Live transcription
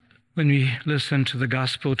When we listen to the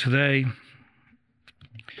gospel today,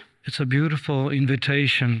 it's a beautiful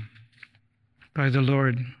invitation by the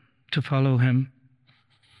Lord to follow him.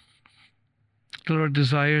 The Lord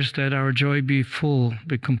desires that our joy be full,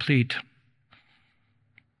 be complete.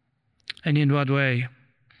 And in what way?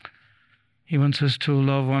 He wants us to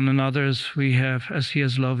love one another as he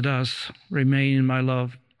has loved us. Remain in my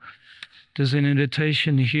love. There's an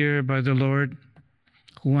invitation here by the Lord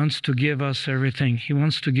who wants to give us everything. He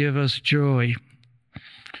wants to give us joy.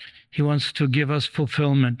 He wants to give us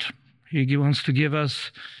fulfillment. He wants to give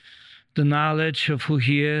us the knowledge of who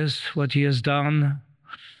he is, what he has done.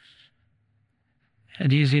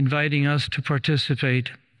 And he's inviting us to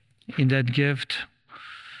participate in that gift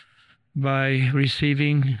by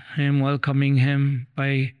receiving him, welcoming him,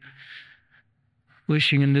 by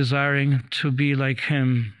wishing and desiring to be like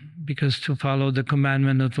him, because to follow the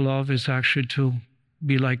commandment of love is actually to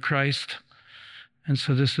be like Christ. And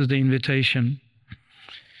so this is the invitation.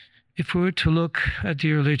 If we were to look at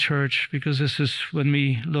the early church, because this is when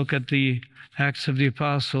we look at the Acts of the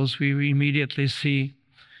Apostles, we immediately see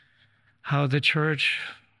how the church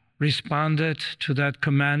responded to that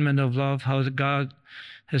commandment of love, how God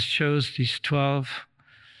has chose these 12.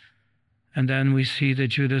 And then we see that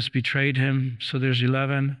Judas betrayed him, so there's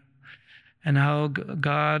 11. And how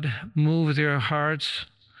God moved their hearts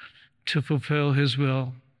to fulfill his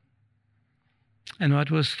will. And what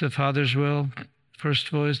was the Father's will? First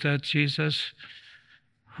of all is that Jesus,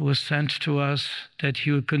 who was sent to us, that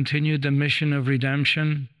he would continue the mission of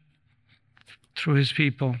redemption through his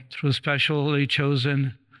people, through a specially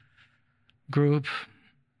chosen group,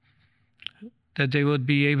 that they would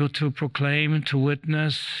be able to proclaim, to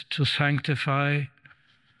witness, to sanctify,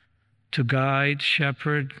 to guide,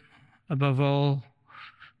 shepherd, above all,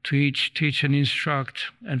 to each teach and instruct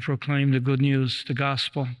and proclaim the good news, the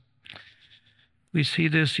gospel. We see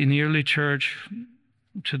this in the early church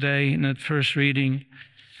today in that first reading.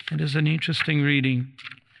 It is an interesting reading.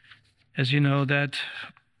 As you know, that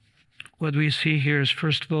what we see here is,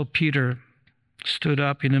 first of all, Peter stood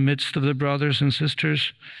up in the midst of the brothers and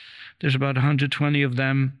sisters. There's about 120 of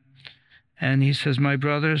them. And he says, my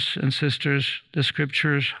brothers and sisters, the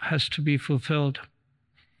scriptures has to be fulfilled.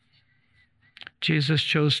 Jesus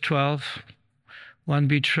chose 12. One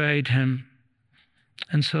betrayed him.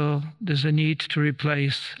 And so there's a need to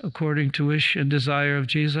replace, according to wish and desire of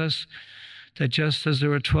Jesus, that just as there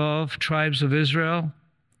were 12 tribes of Israel,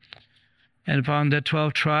 and upon the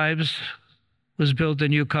 12 tribes was built the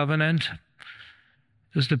new covenant.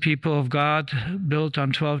 It was the people of God built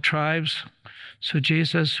on 12 tribes. So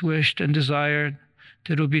Jesus wished and desired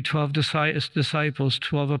that there would be 12 disciples,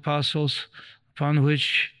 12 apostles, upon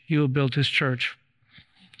which he will build his church.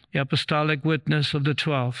 The apostolic witness of the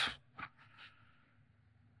 12.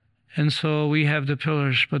 And so we have the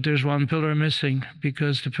pillars, but there's one pillar missing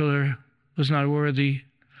because the pillar was not worthy,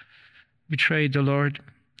 betrayed the Lord,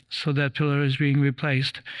 so that pillar is being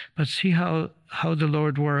replaced. But see how the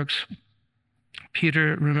Lord works.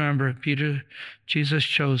 Peter, remember, Jesus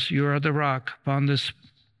chose, you are the rock. Upon this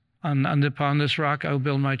rock I will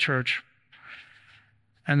build my church.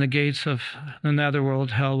 And the gates of the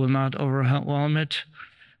netherworld, hell, will not overwhelm it,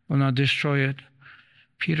 will not destroy it.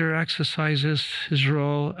 Peter exercises his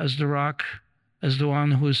role as the rock, as the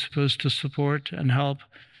one who is supposed to support and help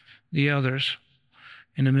the others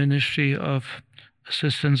in the ministry of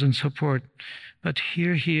assistance and support. But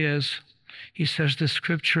here he is. He says the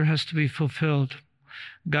scripture has to be fulfilled.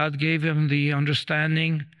 God gave him the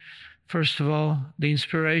understanding, first of all, the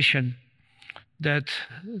inspiration, that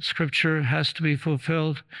scripture has to be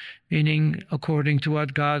fulfilled, meaning according to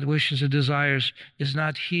what God wishes and desires. Is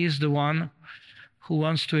not he is the one who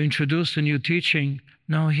wants to introduce a new teaching.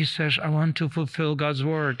 No, he says, I want to fulfill God's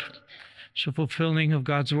word. So fulfilling of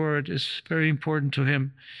God's word is very important to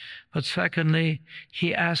him. But secondly,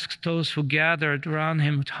 he asks those who gathered around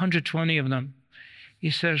him, 120 of them. He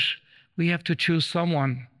says, we have to choose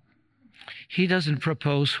someone. He doesn't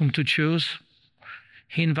propose whom to choose.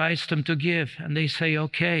 He invites them to give, and they say,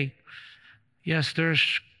 okay, yes,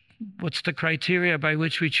 what's the criteria by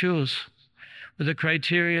which we choose? Well, the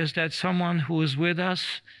criteria is that someone who is with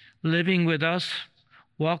us, living with us,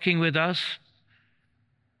 walking with us,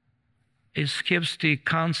 it skips the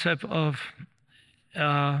concept of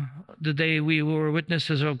the day we were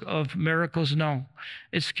witnesses of miracles. No,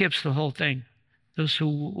 it skips the whole thing. Those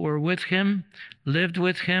who were with him, lived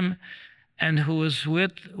with him, and who was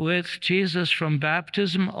with Jesus from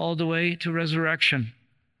baptism all the way to resurrection.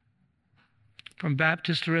 From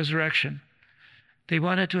baptism to resurrection. They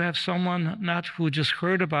wanted to have someone not who just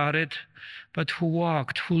heard about it, but who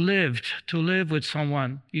walked, who lived, to live with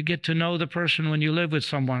someone. You get to know the person when you live with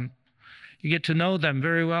someone. You get to know them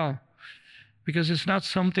very well. Because it's not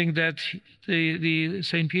something that the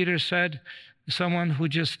St. Peter said, someone who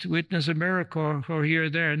just witnessed a miracle or here or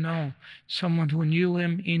there. No, someone who knew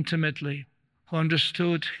him intimately, who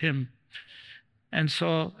understood him. And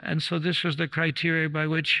so this was the criteria by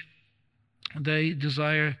which they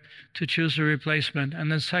desire to choose a replacement.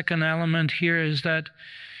 And the second element here is that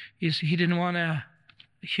he didn't want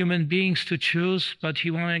human beings to choose, but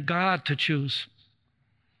he wanted God to choose.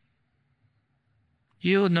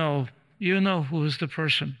 You know who is the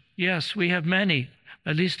person. Yes, we have many.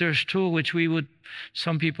 At least there's two which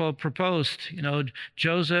some people proposed.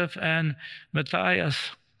 Joseph and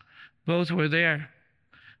Matthias, both were there.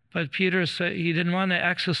 But Peter said he didn't want to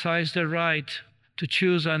exercise the right to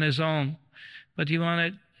choose on his own, but he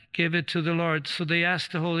wanted to give it to the Lord. So they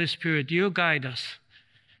asked the Holy Spirit, you guide us.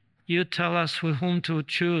 You tell us with whom to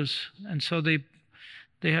choose. And so they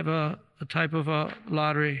have a type of a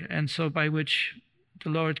lottery, and so by which the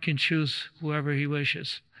Lord can choose whoever he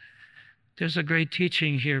wishes. There's a great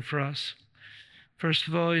teaching here for us. First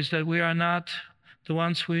of all is that we are not the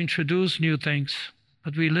ones who introduce new things,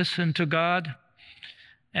 but we listen to God,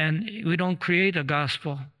 and we don't create a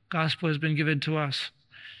gospel. Gospel has been given to us.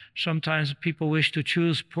 Sometimes people wish to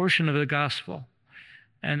choose a portion of the gospel,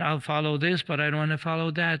 and I'll follow this, but I don't want to follow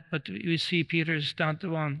that. But we see Peter is not the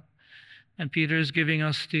one, and Peter is giving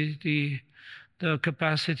us the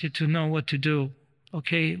capacity to know what to do.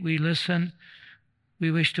 Okay, we listen.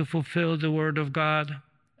 We wish to fulfill the word of God,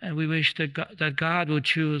 and we wish that God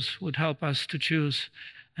would help us to choose,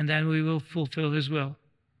 and then we will fulfill his will.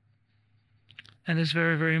 And it's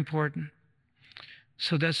very, very important.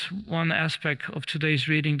 So that's one aspect of today's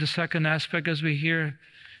reading. The second aspect, as we hear,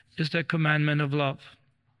 is the commandment of love.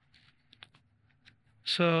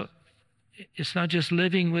 So it's not just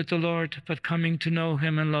living with the Lord, but coming to know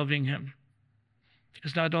him and loving him.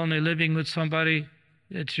 It's not only living with somebody,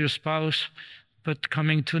 it's your spouse, but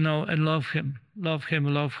coming to know and love him, love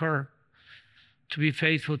her, to be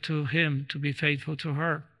faithful to him, to be faithful to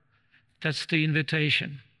her. That's the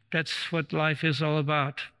invitation. That's what life is all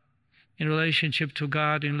about, in relationship to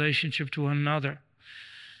God, in relationship to one another.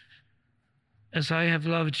 As I have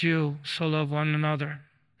loved you, so love one another.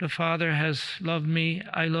 The Father has loved me,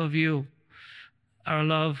 I love you. Our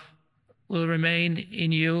love will remain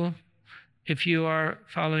in you if you are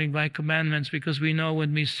following my commandments, because we know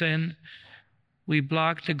when we sin, we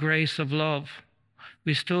block the grace of love.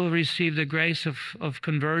 We still receive the grace of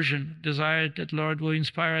conversion, desire that Lord will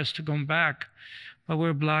inspire us to come back, but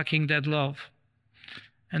we're blocking that love.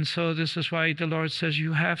 And so this is why the Lord says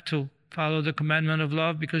you have to follow the commandment of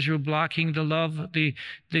love, because you're blocking the love, the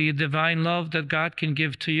divine love that God can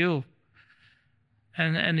give to you.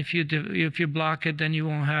 And if you block it, then you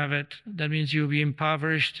won't have it. That means you'll be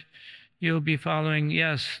impoverished. You'll be following,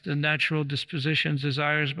 yes, the natural dispositions,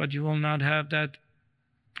 desires, but you will not have the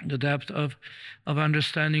depth of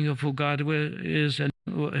understanding of who God is and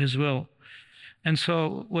his will. And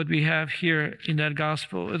so what we have here in that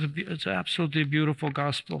gospel, it's an absolutely beautiful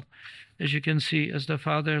gospel. As you can see, as the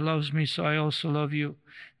Father loves me, so I also love you.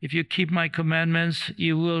 If you keep my commandments,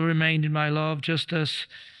 you will remain in my love, just as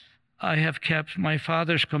I have kept my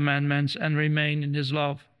Father's commandments and remain in his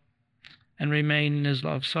love.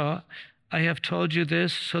 So I have told you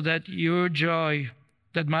this so that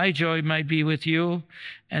that my joy might be with you,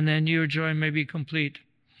 and then your joy may be complete.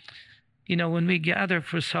 When we gather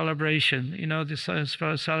for celebration, this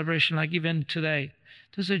celebration, like even today,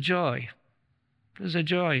 there's a joy. There's a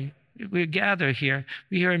joy. We gather here.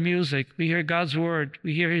 We hear music. We hear God's word.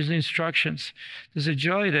 We hear his instructions. There's a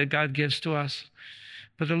joy that God gives to us.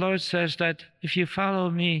 But the Lord says that if you follow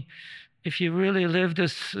me, if you really live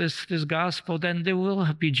this gospel, then there will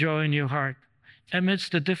be joy in your heart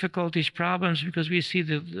amidst the difficulties, problems, because we see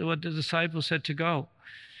what the disciples said to go.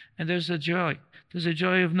 And there's a joy. There's a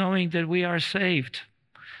joy of knowing that we are saved,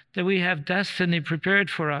 that we have destiny prepared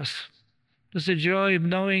for us. There's a joy of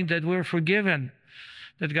knowing that we're forgiven,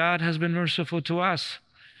 that God has been merciful to us.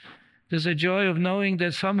 There's a joy of knowing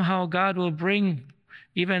that somehow God will bring,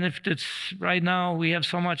 even if it's right now we have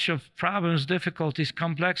so much of problems, difficulties,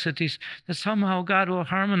 complexities, that somehow God will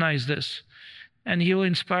harmonize this, and he will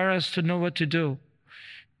inspire us to know what to do.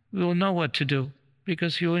 We will know what to do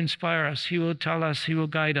because he will inspire us. He will tell us. He will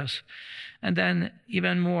guide us. And then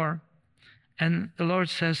even more. And the Lord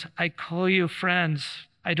says, I call you friends.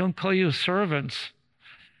 I don't call you servants.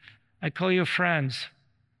 I call you friends.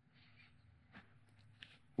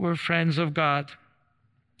 We're friends of God.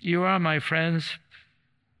 You are my friends.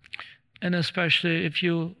 And especially if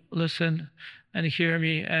you listen and hear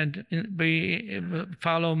me and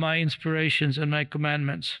follow my inspirations and my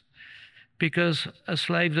commandments. because a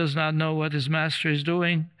slave does not know what his master is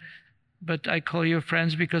doing, but I call you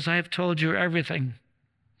friends because I have told you everything.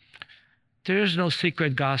 There is no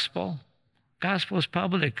secret gospel. Gospel is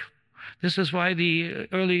public. This is why in the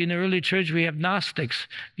early church we have Gnostics.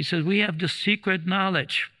 He says we have the secret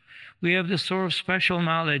knowledge. We have this sort of special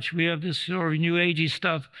knowledge. We have this sort of New Agey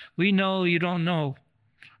stuff. We know you don't know.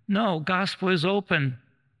 No, gospel is open.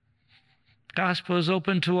 Gospel is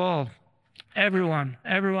open to all. Everyone.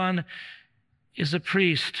 Everyone is a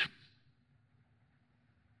priest.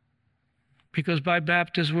 Because by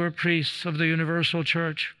baptism we're priests of the universal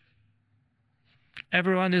church.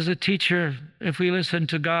 Everyone is a teacher if we listen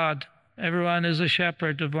to God. Everyone is a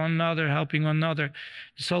shepherd of one another, helping one another.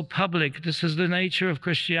 It's all public. This is the nature of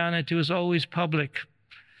Christianity. It was always public.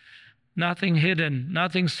 Nothing hidden,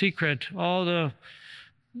 nothing secret. All the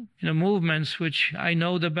movements which I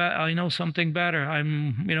know something better.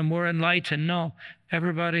 I'm more enlightened. No,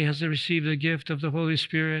 everybody has received the gift of the Holy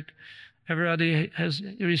Spirit. Everybody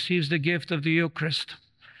receives the gift of the Eucharist.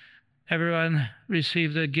 Everyone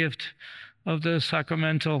receives the gift of the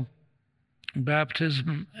sacramental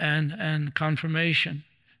baptism and confirmation.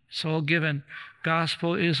 It's all given.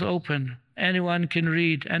 Gospel is open. Anyone can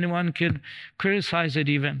read. Anyone can criticize it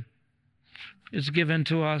even. It's given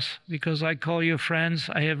to us because I call you friends.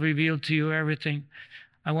 I have revealed to you everything.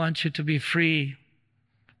 I want you to be free.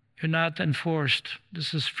 You're not enforced.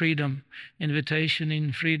 This is freedom, invitation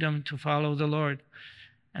in freedom to follow the Lord.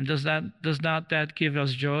 And does not that give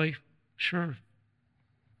us joy? Sure.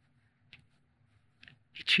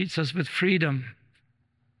 He treats us with freedom.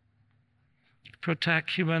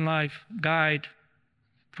 Protect human life, guide,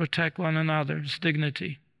 protect one another's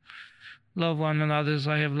dignity. Love one another as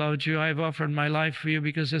I have loved you. I have offered my life for you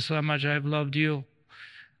because this is how much I have loved you.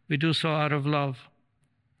 We do so out of love.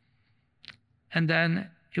 And then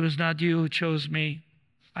it was not you who chose me.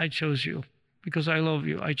 I chose you because I love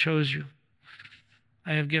you. I chose you.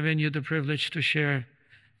 I have given you the privilege to share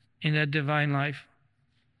in that divine life.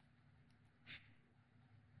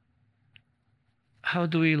 How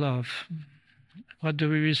do we love? What do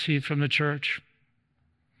we receive from the church?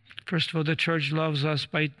 First of all, the church loves us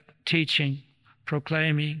by teaching,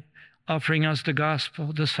 proclaiming, offering us the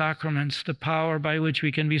gospel, the sacraments, the power by which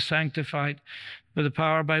we can be sanctified, but the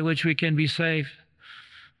power by which we can be saved.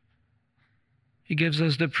 He gives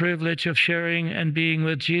us the privilege of sharing and being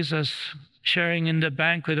with Jesus, sharing in the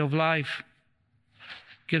banquet of life.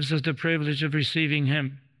 Gives us the privilege of receiving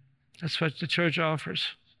him. That's what the church offers.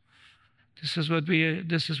 This is what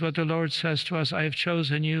the Lord says to us. I have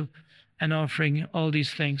chosen you and offering all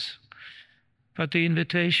these things. But the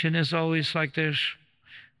invitation is always like this.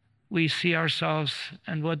 We see ourselves,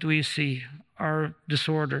 and what do we see? Our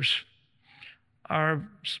disorders, our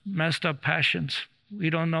messed up passions. We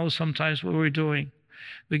don't know sometimes what we're doing.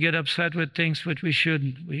 We get upset with things which we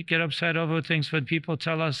shouldn't. We get upset over things when people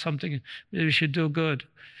tell us something that we should do good.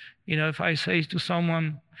 If I say to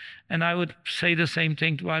someone, and I would say the same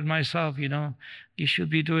thing about myself, you should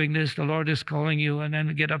be doing this, the Lord is calling you, and then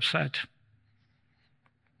we get upset.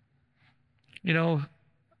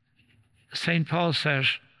 St. Paul says,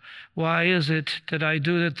 why is it that I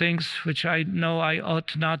do the things which I know I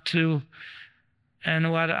ought not to,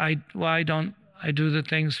 and why don't I do the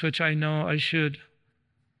things which I know I should?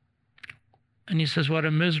 And he says, what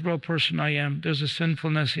a miserable person I am. There's a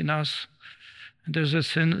sinfulness in us. And there's a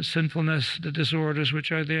sinfulness, the disorders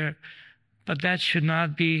which are there. But that should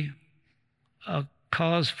not be a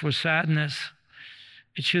cause for sadness.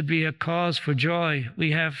 It should be a cause for joy.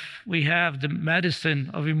 We have the medicine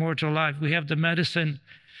of immortal life. We have the medicine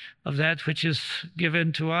of that which is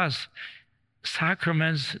given to us.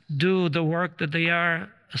 Sacraments do the work that they are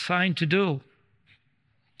assigned to do.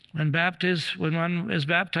 When one is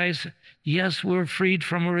baptized, yes, we're freed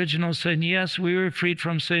from original sin. Yes, we were freed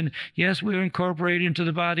from sin. Yes, we were incorporated into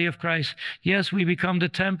the body of Christ. Yes, we become the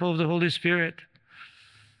temple of the Holy Spirit.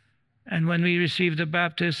 And when we receive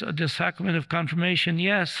the sacrament of confirmation,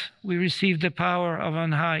 yes, we receive the power of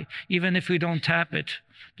on high, even if we don't tap it.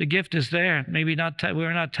 The gift is there. Maybe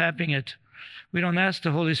we're not tapping it. We don't ask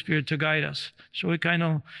the Holy Spirit to guide us. So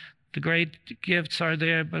the great gifts are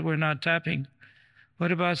there, but we're not tapping.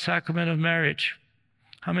 What about sacrament of marriage?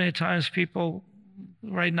 How many times people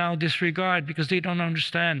right now disregard because they don't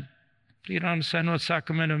understand. They don't understand what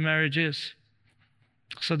sacrament of marriage is.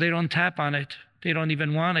 So they don't tap on it. They don't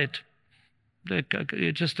even want it.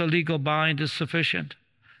 Just a legal bind is sufficient.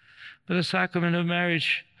 But the sacrament of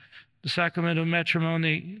marriage, the sacrament of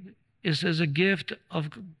matrimony is a gift of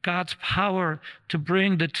God's power to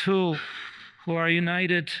bring the two who are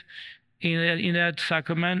united in that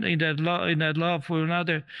sacrament, in that love for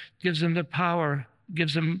another, gives them the power,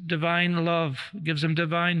 gives them divine love, gives them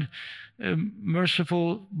divine,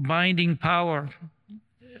 merciful binding power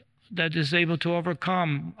that is able to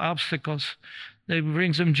overcome obstacles. That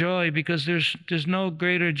brings them joy, because there's no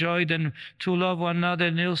greater joy than to love one another,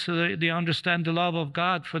 and also they understand the love of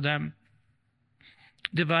God for them.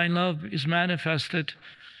 Divine love is manifested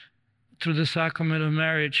through the sacrament of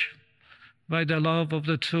marriage by the love of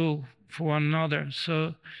the two for one another.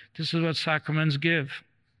 So this is what sacraments give.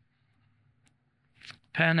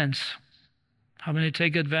 Penance. How many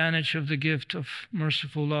take advantage of the gift of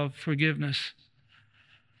merciful love, forgiveness?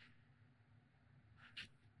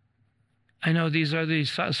 I know these are the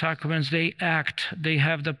sacraments. They act. They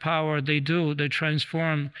have the power. They do. They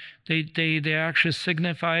transform. They actually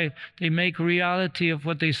signify. They make reality of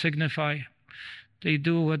what they signify. They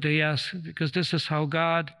do what they ask, because this is how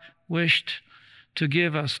God wished to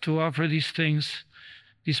give us, to offer these things,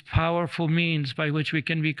 these powerful means by which we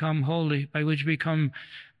can become holy, by which we become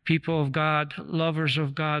people of God, lovers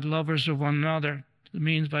of one another, the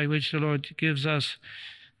means by which the Lord gives us.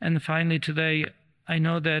 And finally today, I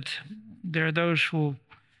know that there are those who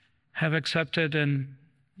have accepted and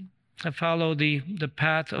have followed the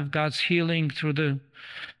path of God's healing through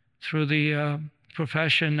the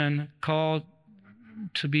profession and called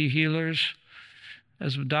to be healers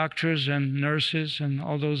as doctors and nurses and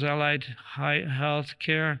all those allied high health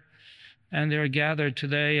care. And they're gathered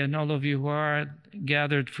today, and all of you who are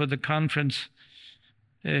gathered for the conference,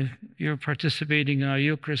 you're participating in our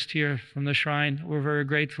Eucharist here from the shrine. We're very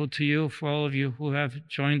grateful to you, for all of you who have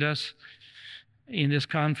joined us in this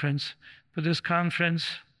conference. For this conference,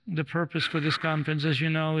 the purpose for this conference, as you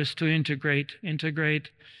know, is to integrate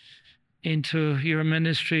into your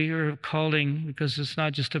ministry, your calling, because it's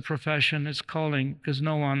not just a profession, it's calling, because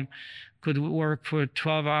no one could work for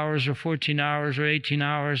 12 hours or 14 hours or 18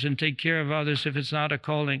 hours and take care of others if it's not a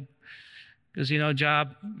calling. Because,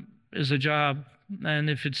 job is a job. And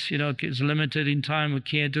if it's, it's limited in time, we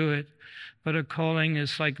can't do it. But a calling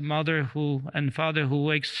is like mother and father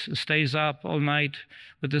who stays up all night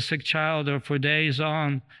with a sick child, or for days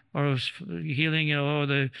on, or healing, or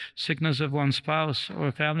the sickness of one spouse or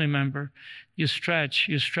a family member. You stretch.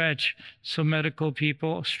 So medical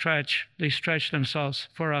people they stretch themselves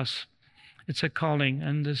for us. It's a calling,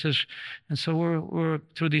 and so we're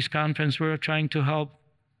through this conference, we're trying to help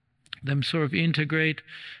them sort of integrate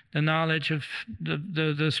the knowledge of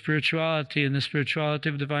the spirituality and the spirituality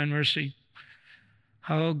of divine mercy.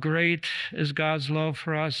 How great is God's love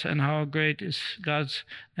for us, and how great is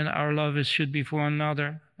our love should be for one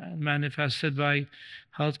another, manifested by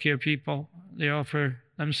healthcare people. They offer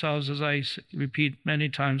themselves, as I repeat many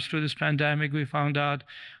times, through this pandemic. We found out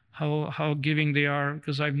how giving they are,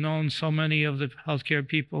 because I've known so many of the healthcare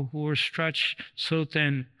people who were stretched so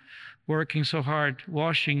thin, working so hard,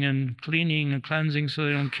 washing and cleaning and cleansing so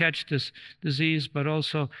they don't catch this disease, but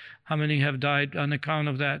also how many have died on account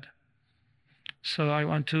of that. So I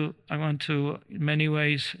want to in many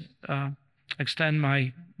ways extend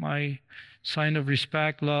my sign of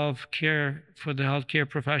respect, love, care for the healthcare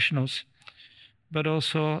professionals, but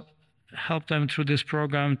also help them through this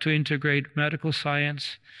program to integrate medical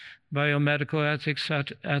science, biomedical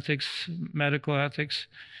ethics, medical ethics,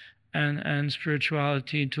 and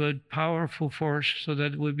spirituality into a powerful force, so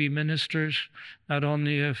that we be ministers not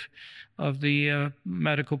only of the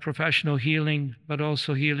medical professional healing, but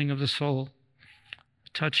also healing of the soul,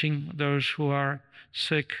 touching those who are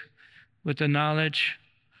sick with the knowledge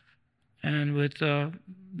and with the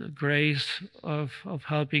grace of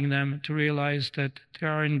helping them to realize that they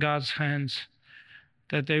are in God's hands,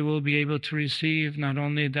 that they will be able to receive not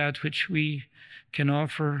only that which we can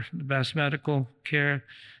offer, the best medical care,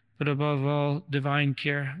 but above all, divine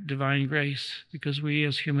care, divine grace, because we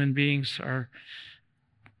as human beings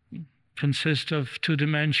consist of two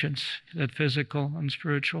dimensions, that physical and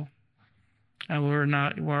spiritual. And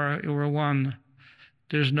we're one.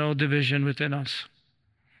 There's no division within us.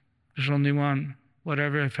 There's only one.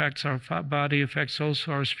 Whatever affects our body affects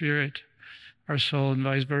also our spirit, our soul, and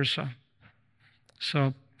vice versa.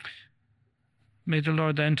 So may the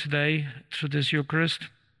Lord then today, through this Eucharist,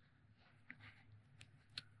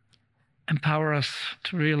 empower us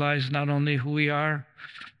to realize not only who we are,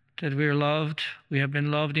 that we are loved, we have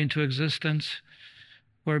been loved into existence,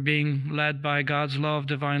 we're being led by God's love,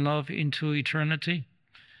 divine love, into eternity.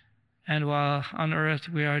 And while on earth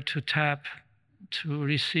we are to tap, to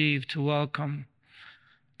receive, to welcome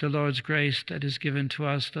the Lord's grace that is given to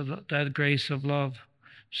us, that grace of love,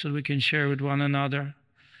 so we can share with one another.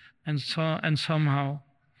 And somehow,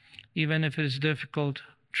 even if it is difficult,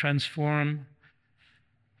 transform,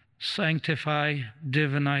 sanctify,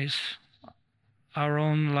 divinize our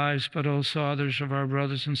own lives, but also others of our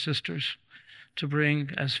brothers and sisters, to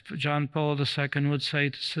bring, as John Paul II would say,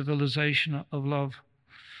 to civilization of love,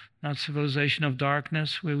 not civilization of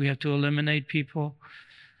darkness, where we have to eliminate people,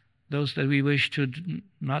 those that we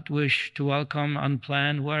not wish to welcome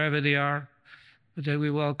unplanned, wherever they are, but that we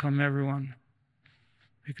welcome everyone.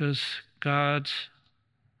 Because God's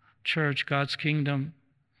church, God's kingdom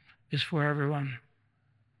is for everyone.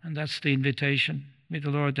 And that's the invitation. May the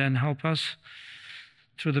Lord then help us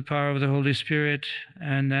through the power of the Holy Spirit,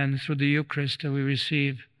 and then through the Eucharist that we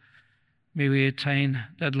receive. May we attain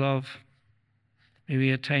that love. May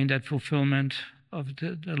we attain that fulfillment of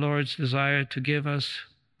the Lord's desire to give us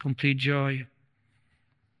complete joy,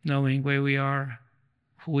 knowing where we are,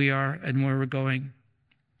 who we are, and where we're going.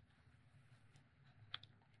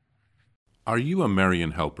 Are you a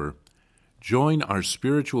Marian helper? Join our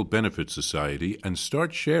Spiritual Benefit Society and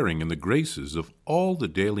start sharing in the graces of all the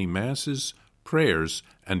daily masses, prayers,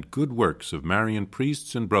 and good works of Marian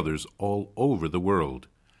priests and brothers all over the world.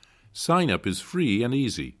 Sign up is free and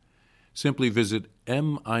easy. Simply visit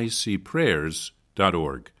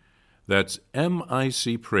micprayers.org. That's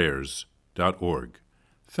micprayers.org.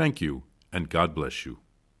 Thank you, and God bless you.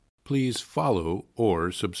 Please follow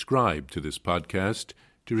or subscribe to this podcast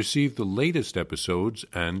to receive the latest episodes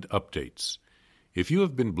and updates. If you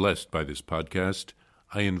have been blessed by this podcast,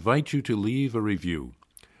 I invite you to leave a review.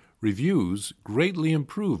 Reviews greatly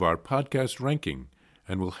improve our podcast ranking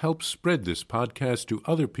and will help spread this podcast to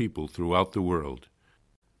other people throughout the world.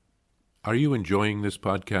 Are you enjoying this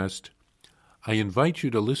podcast? I invite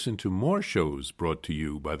you to listen to more shows brought to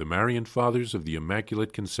you by the Marian Fathers of the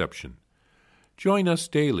Immaculate Conception. Join us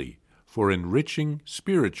daily for enriching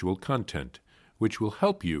spiritual content, which will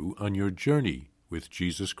help you on your journey with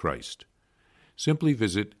Jesus Christ. Simply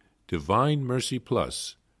visit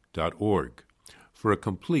DivineMercyPlus.org for a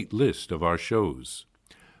complete list of our shows.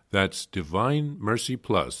 That's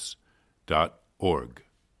DivineMercyPlus.org.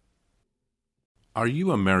 Are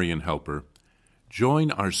you a Marian helper?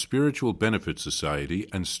 Join our Spiritual Benefit Society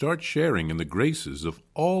and start sharing in the graces of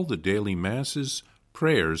all the daily masses,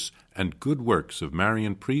 prayers, and good works of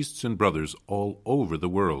Marian priests and brothers all over the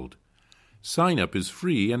world. Sign up is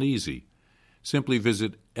free and easy. Simply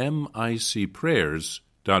visit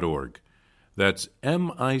micprayers.org. That's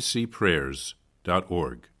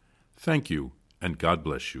micprayers.org. Thank you, and God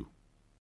bless you.